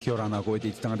Kia ora nā koe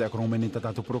te tangata akoromene ta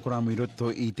tātou programu I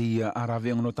roto I te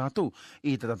araweanga no tātou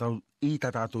I ta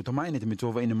tātou tamaine te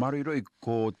metova ina mariroi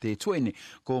ko te tuene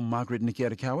ko Margaret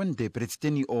Nikiara Cowan te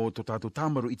presidenti o to tātou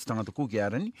tāmaru I te tangata kuki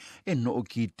arani e no o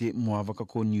ki te moawaka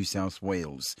ko New South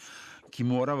Wales. Ki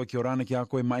mua rawa ki orana ki a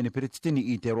koe maine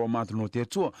presidenti I te roa mātu no te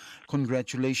atua.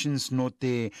 Congratulations no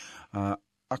te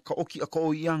aka oki aka o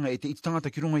ianga e te I tangata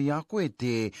ki runga I a koe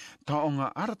te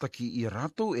taonga arataki I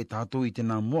rato e tātou I te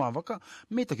nā moawaka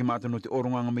me take mātou no te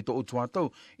oronganga me to o tuatau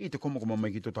I te komokoma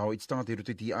mai ki to tau I te tangata I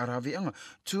roto I araweanga.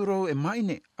 Tūro e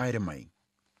maine, aere mai.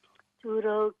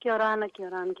 Tūro, kia rāna ki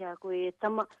a koe e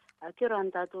tama. Kia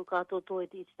rāna tātou kātou tō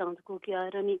I te tangata ko ki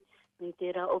aerani. Me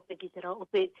te rā ope ki te rā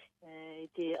ope. I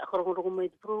te akarongorongo mai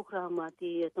te programa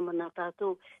te tamana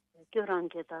tātou. Kia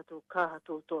rāna ki a tātou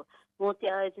kātou tō. Mō te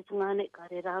ae te tungane, ka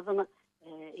re rāwanga.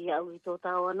 I au I tō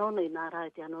tāo anono, I nā rā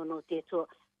te anono te tō.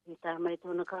 I tā mai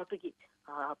tōna kāpiki.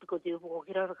 Piko te upoko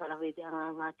ki rara karawe te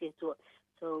anga te tō.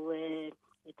 So,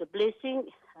 it's a blessing.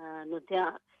 No te a,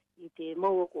 I te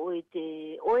maua ko I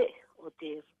te oe, o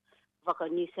te waka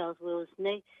New South Wales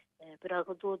nei. Pera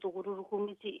ko tō tōku ruru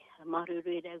kumiti, maruru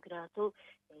e rau ki rātou.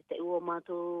 Te ua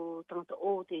mātou tangata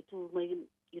o, te tū mai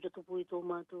I roto pui tō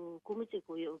mātou kumiti,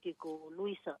 ko I oki ko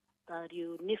Luisa,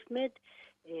 tāriu Nifmed.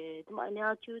 Te mai ne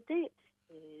ātiu te,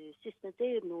 sister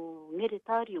te no ngere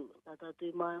tāriu, tātātui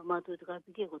mātou te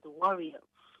kāpiki ko te warrior.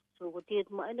 So ko te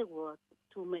mai ne ko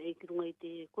tū mai e ki runga I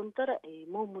te kontara, e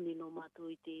mōmuni no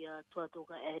mātou I te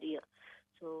tuatoka area.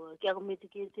 So kia ko me te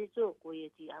kia te tō, ko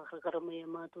I te akakarama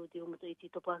mātou te omata I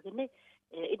te topākene,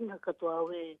 ina katoa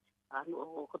awe anu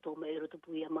o katoa mai roto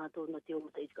pui a mātou na te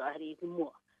omata I te ka ari I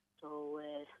kumua. So,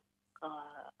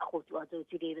 ako tu atu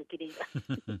tireira ki reira.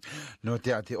 No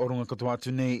te oronga katoa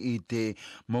atu nei I te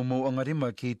maumau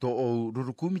angarima ki tō o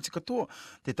rurukumi te katoa,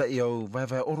 te tai au vai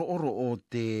oro o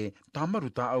te tamaru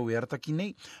tā au e arataki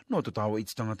nei, no to tāua I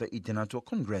te tangata I te nātua.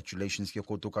 Congratulations ki a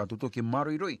koutou kātou ki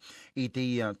maruiroi I te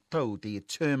tau, te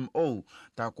term o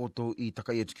tā koutou I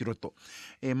takai atu ki roto.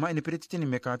 E mai ne peretitene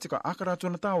me kā tika, akarātua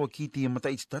na tāua ki te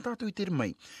mata I te tātou I tere mai.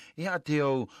 E a te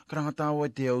au karanga tāua,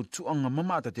 te au tuanga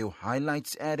mamata, te au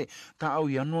highlights ere, tā au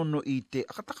I anono I te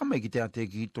akataka mai ki te ate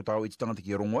ki to tāu I te tangata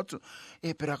ki rongo atu.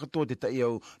 E pera katoa te tai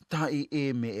au tai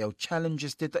e me au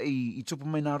challenges te tai I tupu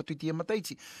mai nā ratu I te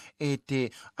mataiti. E te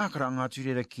akaranga atu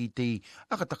rera ki te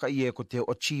akataka I e ko te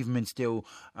achievements te au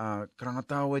karanga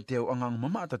tāua, te au angang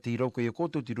mamata te I rauka I a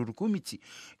koutou te rurukumiti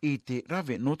I te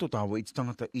rave no to tāua I te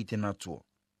tangata I te nātua.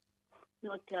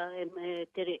 No te e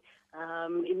tere,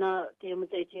 ina te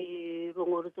mataiti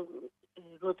rongo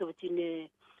roto watine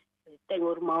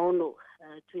Tengor Maono,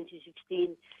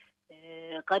 2016.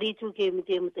 Karitu ke me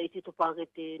te mata I te topake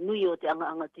te nui o te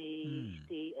anga te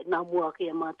nāmua ke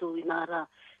a mātou I nāra.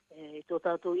 Tō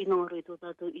tātou inoro I tō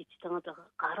tātou I te tangata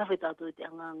kārawhe tātou I te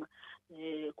anga.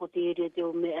 Ko te ere te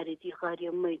o me are ti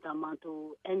kāria mai tā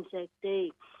mātou Anzac Day.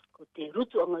 Ko te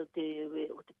rutu anga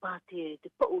o te pāte,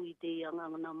 te pau I te anga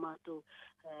nā mātou.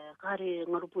 Kāre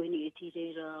ngarupueni E ti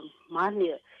reira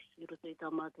mānea I roto I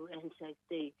tā mātou Anzac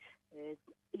Day.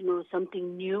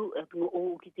 Something new,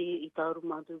 o ki te I tāru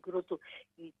mātou ki roto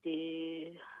I te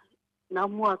nā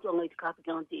mua atu anga I te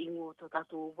kāpikanga te ingo tō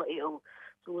tātou wae o.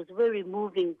 So it was very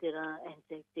moving te rā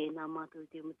Anzac Day nā mātou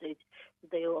te mataiti.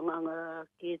 Te o anga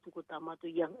ke tuku tā mātou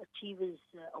Young Achievers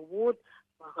Award,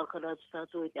 whakakara atu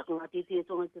tātou I te akanga te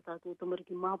tonga I te tātou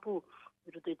tamariki māpū,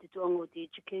 I roto I te tuanga o te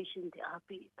education, te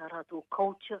api, tā rātou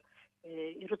culture,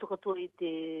 I roto katoa I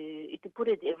te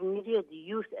pure te evangelia, te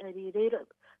youth area reira,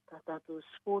 tā tātou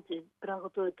sport, pera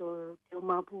katoa te o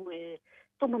māpū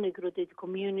tomane kiro te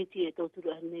community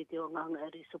tauturu ane te o nganga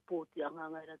ere support te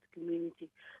nganga ere te community.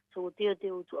 So te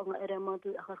o tu anga ere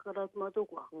mātou akakarāt mātou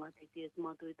ko anga te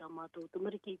mātou I tā mātou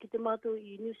tamariki ki te mātou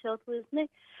I New South Wales nei.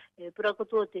 Pera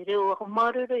katoa te reo ako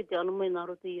mārere te anu mai nā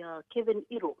roto I Kevin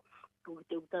Iro. Ko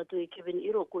te utātou I Kevin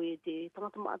Iro ko te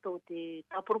tangata mātou te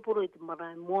tāporoporo I te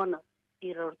marae moana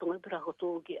I rarotonga pera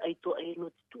katoa ke aito ai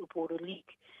no te tuaporo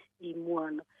league I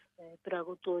moana. Pera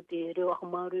katoa te reo ako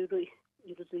mārere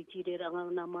I roto I tirera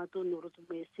ngā mātou, no roto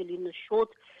me Selina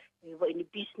Short, vai ni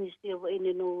business te, vai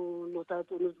ni no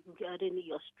tātou no tuku are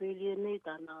ni Australia nei,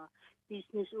 tāna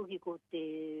business uki ko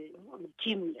te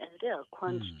gym, rea,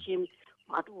 Quanch Gym,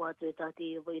 mātou atu e tāte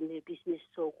vai ni business.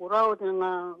 So, ko rao te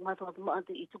ngā tātou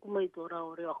maate I tuku mai tō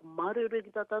rao reo, ako mārere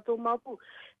ki tā tātou māpū,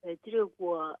 tireo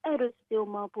kua ere te o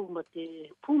māpū, ma te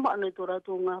pūmaana I tō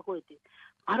rātou ngā koe te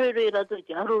mārere rātou,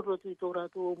 te arorotu I tō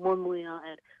rātou moimoe a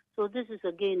ere. So this is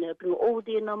again all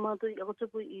the nā mātou I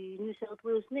tupu I New South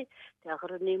Wales nei, te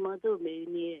akara nei mātou me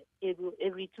ni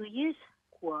every 2 years,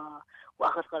 kua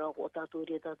akarakara ko tātou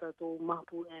rea tātou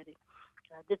māpū ere.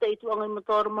 Te tai tu angai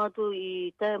matora mātou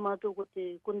I tae mātou ko te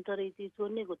kuntara I te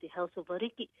tuane, ko te House of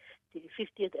Ariki, te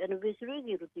 50th anniversary,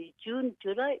 ki ro te June,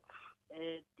 July,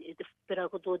 te pera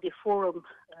koto te forum,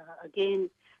 again,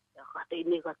 ka te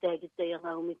ine ka te ki te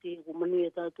anga umi te ko manu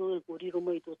e tātou, ko riro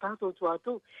mai tō tātou tu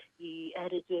atu, I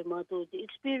ere tu e mātou te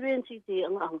experience I te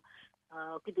anga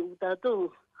ki te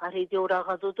tātou, kare te ora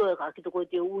ka tō ka ki te koe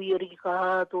te ui ariki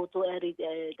ka tō ere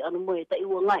te anu mai, ta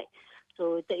iwa ngai.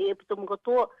 So te e pitomu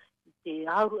katoa, te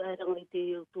hauru aeranga I te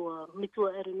tua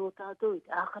mitua ere no tātou, I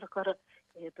te ākarakara,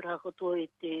 pera katoa I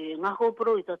te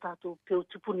ngākoporo I tā tātou peo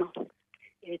tupuna.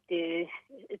 Te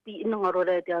inanga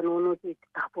rora te anono I te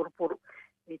tāporoporo,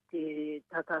 te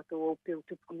tā tātou peo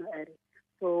tupuna ere.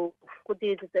 So, ko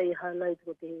te tai highlight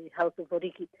ko te House of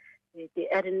Ariki, te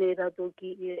ere nei rātou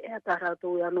ki, tā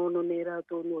rātou anono nei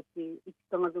rātou no te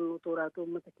ititanga no tō rātou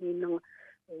matakinanga,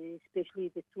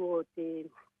 especially te tua te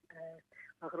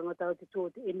akaranga tau te tō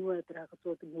te enua e pera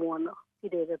katoa te moana. Ki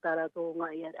reira tā rātou ngā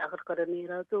I akarakara nei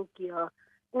rātou ki a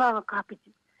ngā kāpiti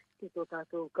ki tō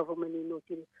tātou government I no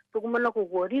tiri. Toko mana ko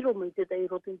kua riro mai te tai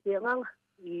roto I te anganga.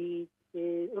 I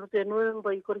te roto e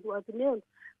November I koriku atu neo.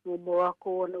 No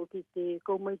moako ana o ki te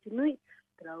kaumaiti nui.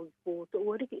 Tera o ko tō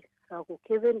uariki. Rā ko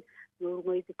Kevin. No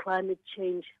runga I te climate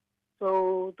change.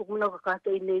 So toko mana ka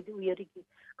kātai nei te uariki.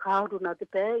 Kāru nā te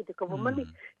pē I te kawamani,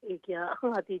 e kia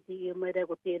akangati ti I mai rea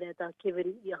ko tērā tā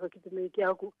Kevin I aka ki te mei ki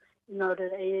aku, I nā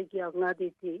rea e kia ngāti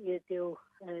te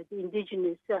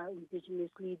indigenous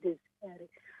leaders.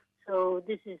 So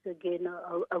this is again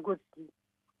a good thing.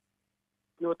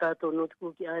 No tātou no te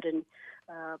kuki arani.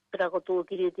 Pera katoa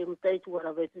kiri te mutai tu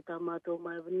warawe tu tā mātou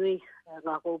mai vanui,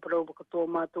 ngā kōparau katoa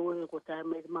mātou e ko tā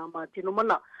mai māma tino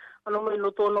mana. Ano mai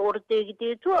no tōna ora te ki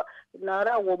te tua, nā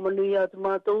rā o manui atu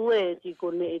mātou e,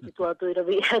 tiko ne e te tua toi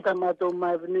rawe e tā mātou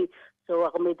mai vanui. So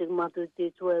aka mai te mātou te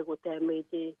tua e ko tā mai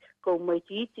te kou mai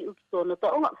ti iti uki tōna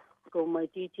taonga, kou mai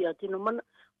ti iti a tino mana.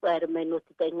 Where mai no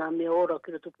te tai ngā mea ora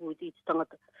ki roto pui te iti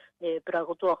tangata. Pera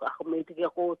katoa aka mai te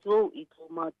kia kōtou I tō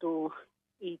mātou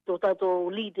I tō tātou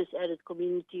leaders, added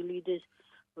community leaders,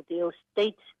 o te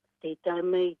states, te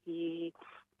taimei ki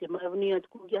te maewani atu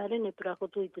kuki arene, pera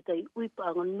koto I te tai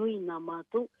uipanga nui nā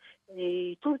mātou.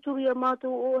 Tūturi a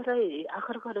mātou o rei,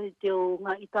 akarakara te o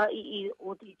ngā itai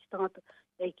o te iti tangata,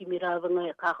 ki mi rāwanga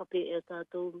e kākape e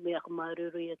tātou, me aka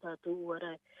mārurui e tātou ua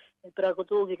rei. Pera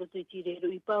koto ki roto I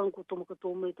tirero uipanga, ko tomaka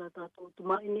tōmei tā tātou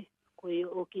tumaine, ko e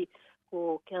oki,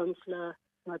 ko councillor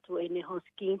ngā tua ene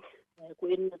Hosking, ko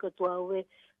ena katoa aue,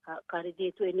 kare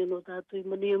te tu ene no tātou I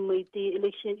mani mai te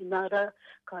election I nāra,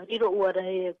 ka riro ua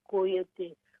rei ko ia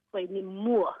te whaini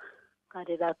mua.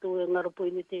 Kare rātou e ngarapo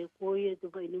ine te ko ia te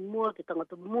whaini mua, te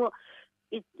tangata mua,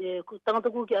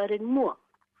 tangata kuki are mua.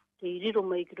 Te riro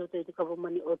mai ki roto I te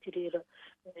kawamani o tirera,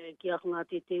 ki a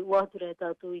ngāti te uatura e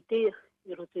tātou I te,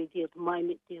 I roto I te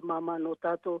maine, te māma no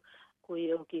tātou, ko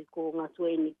ia ki ko ngā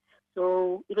tueni.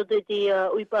 So, I roto I te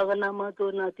uipaga nā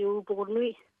mātou nā te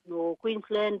upokonui, no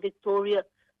Queensland, Victoria,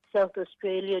 South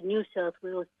Australia, New South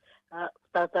Wales,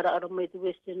 tātara ara mai te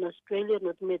Western Australia,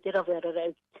 no te me te rawe ara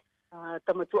rei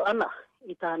tamatu ana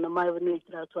I tāna maiwanu I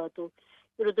te rātu atu.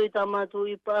 I roto I tā mātou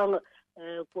I pāanga,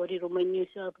 kua riro mai New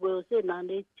South Wales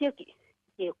nāne tiaki,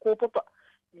 kōpapa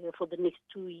for the next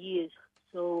 2 years.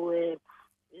 So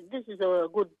this is a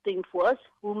good thing for us.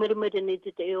 Umerimere nei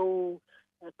te o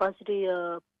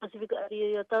Pacific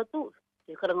area ia tātou,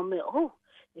 te karanga mea,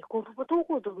 e kōpapa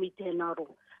tōko tō mi tēnā ro.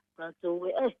 Rātou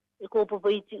e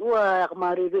kōpapa iti ua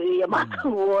maruru I a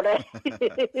mātou ora.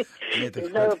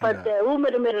 But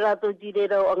umerimere rātou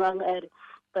tirera o anganga ere.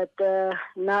 But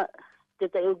nā te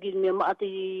tai o gini mea maate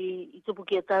I tupu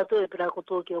ki a tātou e pera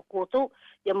kotoa ki a kōtou.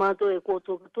 Ia mātou e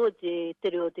kōtou katoa te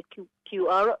tere o te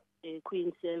QR,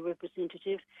 Queen's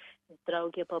representative. Trao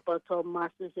ki a papa toa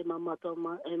masters e mama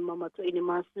toa ine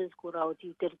masters ko rao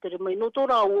ti tere mai no tō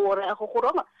rao ora a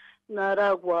kokoranga. Nā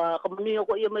rā kua kamani o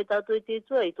ko ia mai tātou I te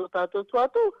tua I tō tātou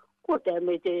tuatu. Ko te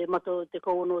mai te mato te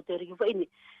kauno te riki whaini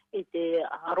I te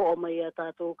aroa mai a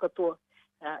tātou katoa.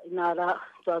 Nā rā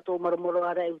tātou maramoro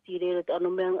ara e utirere te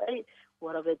anu meanga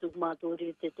wara vetu mātou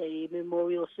re te tai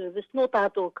memorial service no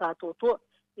tātou kātou toa.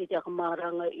 I te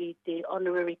akamaranga I te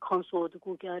honorary consul te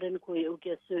kuki arena ko I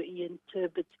ukia Sir Ian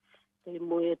Turbot te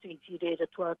moe atu I tirera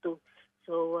tuatu.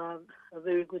 So a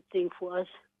very good thing for us.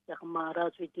 Te akamara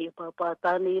atu I te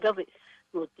pāpātāne I rawe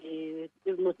no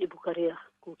te pukarea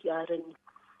kuki arena.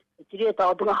 Tirera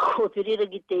tāpuna ko tirera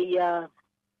ki te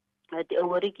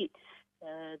awariki.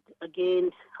 Again,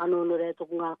 hanono rea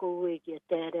toku ngā koue ki a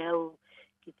tēre au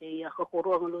ki te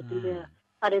kakoroanga no te mea.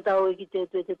 Are tau ki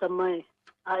te tamai.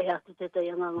 Ai atu te tai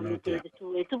anganga me te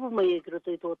tu. E tupu mai e ki roto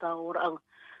I tō tā ora anga.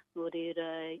 no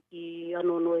reira I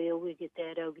ano no e ui ke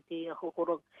te rau ki te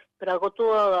hokorong. Pera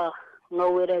kotoa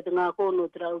ngau e rei te ngā kono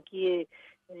te rau ki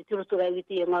turoto rau ki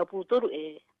te ngā pūtoru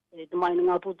te maina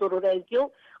ngā pūtoru rau ki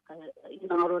o. I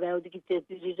ngaro rau ki te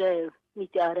piri rei mi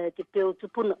te ara te peo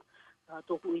tupuna.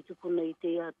 Tōku I tupuna I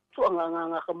te tuanga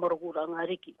ngā kamarokura ngā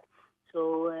riki.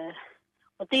 So,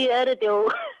 o te ara te o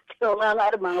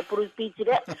ngā mga puru speech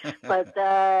there. But,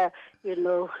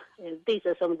 these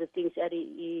are some of the things that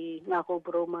I ngā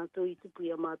kōporo mātou I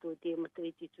tupuia mātou te mata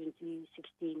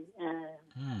 2016.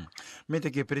 Me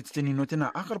te ke peretitini no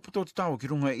tēnā, akara puto te tāo ki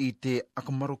runga I te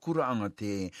aka marokura anga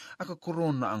te, aka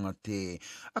korona anga te,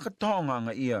 aka taonga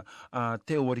anga ia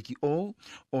te owariki o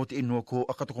te inua ko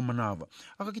aka toko manawa.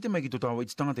 Aka ki te mai ki tō tāo I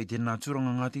te tangata I tēnā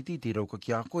tūranga ngātiti, te rauka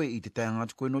ki a koe, I te tae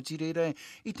ngātu koe no tirere,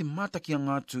 I te mātaki a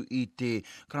ngātu I te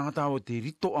karangatāo te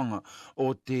ritoanga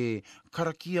o te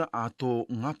karakia a tō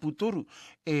ngā pūtoru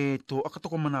tō aka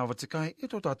toko manawa te kai,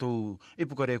 tō tātou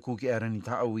pukare kū ki ārani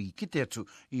tā au I ki te atu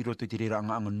I roto I te reira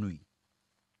anga nui.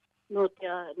 No te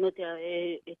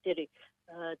tere,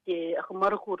 te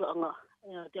akamarukura anga,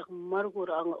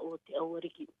 o te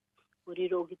awariki. O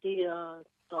riro ki te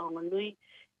taonga nui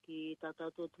ki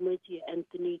tātātou tumaiti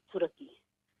Anthony Turaki.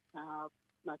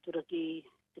 Nā Turaki,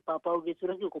 te pāpau ki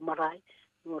Turaki, ko marae,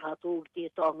 no rātou ki te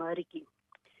taonga riki.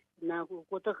 Nā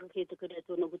ko taka ki te karea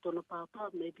tōna ko tōna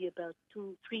pāpā, maybe about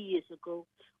 2-3 years ago,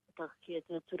 ko taka ki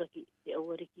te Turaki, te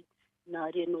awariki.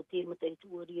 Nā rea no te matai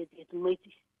tuaria te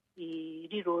tumaiti. I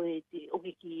riro te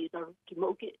oki ki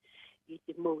mauke, I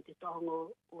te mau te taonga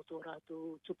o tō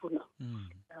rātou tupuna.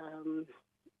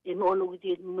 Moana ki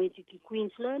te maiti ki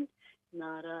Queensland,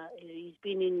 nā rā, he's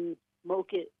been in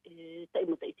mauke,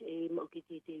 taimatai te mauke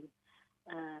te te.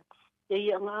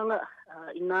 Te anga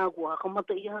I nā kua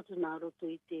kamata I hatu nā roto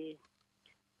I te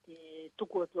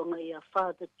tuku atuanga I a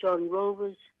Father John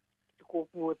Rovers, te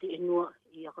kōpua te inua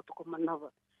I aka toko manawa.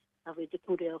 Awe te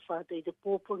kure a Father I te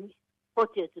pōpongi.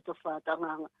 Potia te to whāta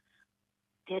nganga,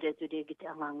 tere tu re ki te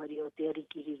angangari o te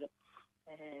arikirira.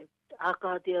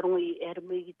 Aka te aronga I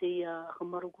ermei ki te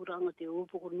akamarukuranga, te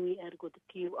upoko nui ergo te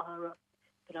QR,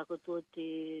 pera katoa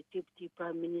te Deputy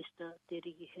Prime Minister, te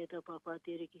riki heda, papa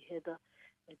te riki heda,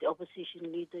 the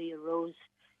opposition leader I Rose,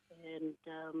 and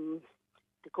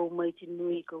te kaumaiti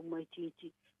nui, kaumaiti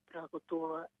iti, pera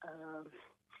katoa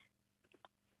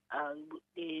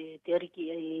te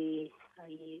ariki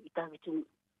I tākitungu.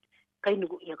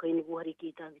 Kainuku hariki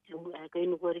I tākitungu,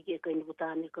 kainuku hariki kainuku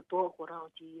tāne katoa, ko rao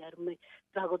ti armei.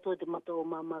 Pera katoa te mata o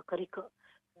mama karika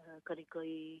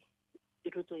I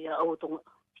ruto I a aotonga,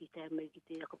 ti tēmei ki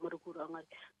te akamarukura angari.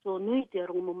 So nui te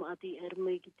aronga mama ati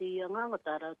armei ki te nganga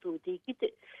tā rātou te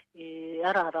kite,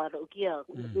 ara o kia.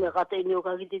 Mea kata I neo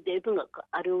ka ki te epunga,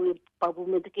 areo I papu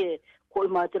me te ke, ko I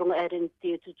māteronga aren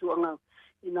te tutu anga.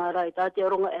 I nā rai, tā te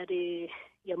aronga are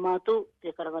ia mātou,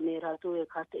 te karangane rātou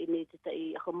kata I nei te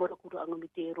tai akamarakura anga mi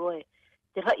te roe,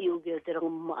 te hai o kia te ranga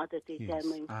mama ata te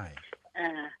tēmei.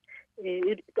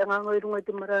 Te nganga I runga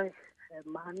te marae,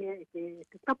 mahamea te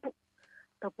tapu.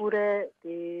 Tapu re,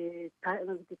 te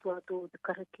taenga ki te tuato, te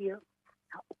karakia,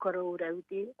 ukarau rau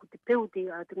te, ko te peu te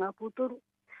a te ngā pūtoru,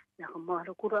 nā ka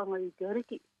maharakura anga I te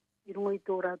ariki. I runga I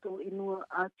tō rātou inua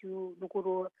ātiu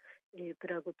nukoroa,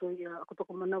 pera koto I a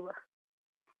kotoko manawa.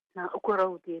 Nā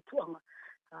ukarau te tuanga.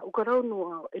 Ukarau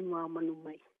no inua manu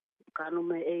mai. Ka anu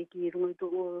mai ki runga I tō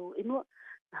inua,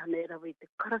 nā hana rawa I te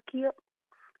karakia,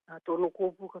 tōno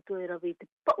kōpū katoa rawa I te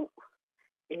pau,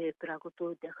 pera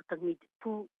koto te akatangi te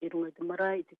pū, I runga I te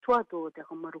marae, I te tuato te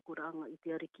akamarukura anga I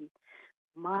te ariki.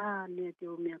 Mā nea te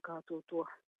o mea kātou toa,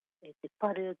 te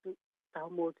pare atu, tā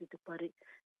mōtu te pare,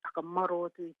 akamaro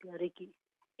atu I te ariki,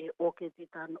 oke te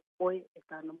tāna oe,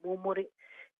 tāna mōmore,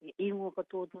 ingoa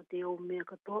katoa te o mea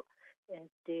katoa,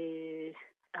 te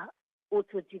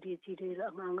otua tiri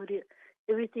angangari,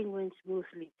 everything went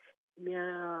smoothly.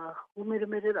 Mea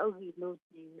umeremere rauhi no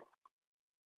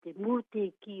te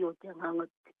mūte ki o te anganga,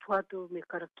 te tuato me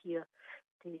karakia,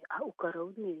 te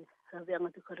aukarau ne, rawe anga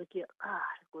te karakia,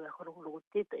 koe a korokoro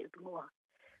teta I tungoa.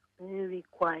 Very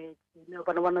quiet. Mea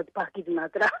wana te pākiri nā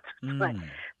tera.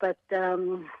 But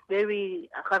very,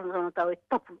 akaranga tau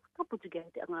tapu tika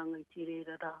te anganga I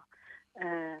tirera rā.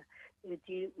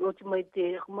 O te mai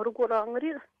te marukora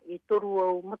angari, toru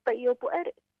au matai au po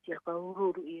ere, te aka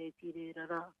ururu I tirera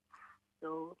rā.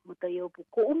 So, matai au po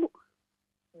ko umu,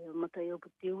 matai au po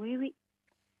te uiwi,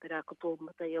 pera kato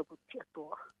matai au po te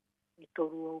atoa.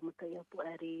 Toru au matai au po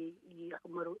ere I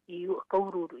aka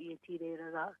ururu I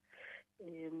tirera rā.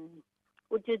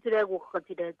 O te tere ako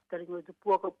kakatira te taringo te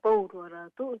puaka pauru a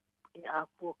rātou, a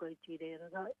puaka I tirera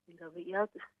rā, I rawe I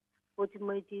atu. O te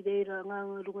mai tirera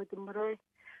nganga runga te marae,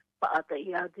 paata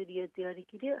I atu ria te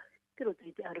arikiria, kiro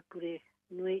tu te arapure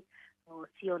nui o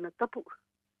siona tapu.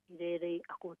 I rei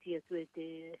ako tia tu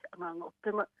te anganga o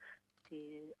penga, te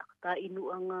akata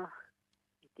inu anga,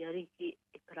 te ariki,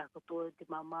 e parakotoa te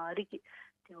mama ariki,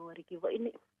 te o ariki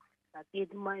waine. Nā tia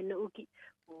te mai na uki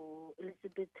o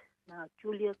Elizabeth, nā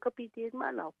Julia kapi te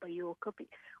mai, nā Paio kapi.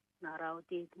 Nā rao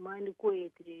te mai na koe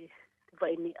te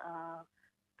waine a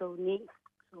tauni.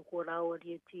 So ko rao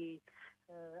aria te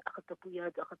akatapu i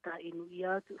atu, akata inu i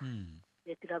atu.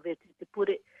 E te rawe te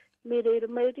pure. Me reira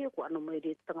mai rea, ko ano mai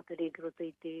rea tangata regro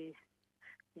te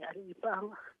aru i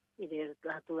pāanga. I rea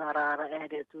atu arara e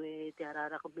rea tu e te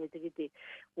arara ka me te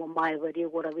ua mai wa rea,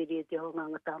 ko rawe rea te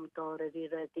honganga tāmataora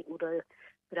rea te ura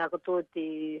pera katoa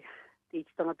te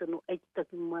tangata no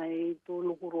eitaki mai, tō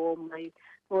nukuro mai,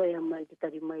 no ea mai te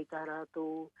tari mai tā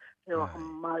rātou, e waka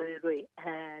mai roi,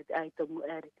 te aitamu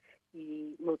ere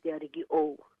i no te ariki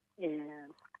o.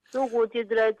 So ko te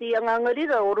tira te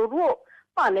angangarira o roro,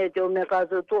 pane te o mea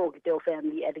kātou tō ki te o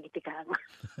family ariki te kānga.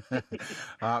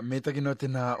 Me taki no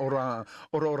tēnā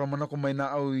ora manako mai nā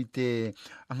au i te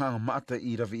anga maata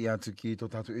i rawi i atu ki tō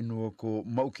tātou inua ko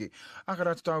mauke. Aka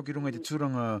rātu tāo ki runga i te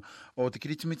tūranga o te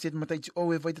kiritimiti e te mataiti o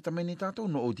e vai te tamai nei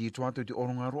tātou no o te tuātou te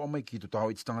oronga roa mai ki tō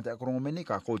tāo i te tangata akaronga mai nei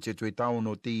ka kō te tue tāo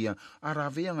no te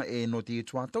araweanga e no te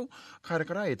tuātou.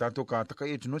 Kārekara e tātou ka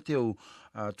taka e tu no te au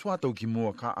tuātou ki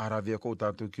mua ka arawea ko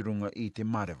tātou ki runga i te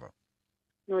marewa.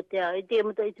 No te a, e te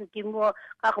mata i tu ki mua,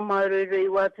 kakamairoi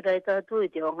wātura e tātou, i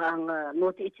te anga, no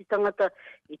te iti tangata,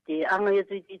 i te anga i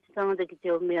tu iti tangata ki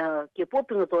te o mea, ki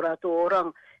popinga tō rātou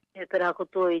orang, e pera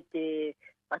koto i te,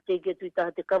 a te ki tu i tā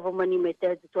te kawamani me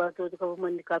te tātou, te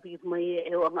kawamani kāpiki mai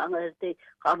e o anga e te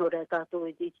kānora e tātou,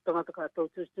 i te iti tangata kātou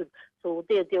tūsturu. So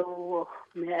te o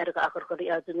mea ere ka akarakari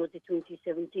atu no te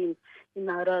 2017, i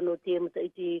nā rā no te mata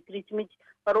i te kritimiti,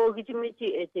 paro o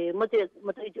kritimiti e te mata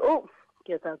i te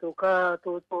kia tātou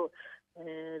kātou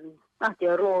te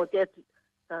aroa te atu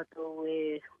tātou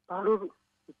pāruru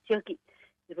i tiaki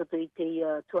i roto i te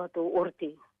tuatou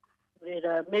orte.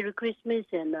 Merry Christmas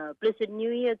and Blessed New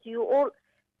Year to you all.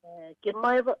 Kia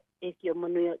maiwa e kia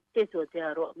manuia te tua te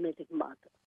aroa me te kimata.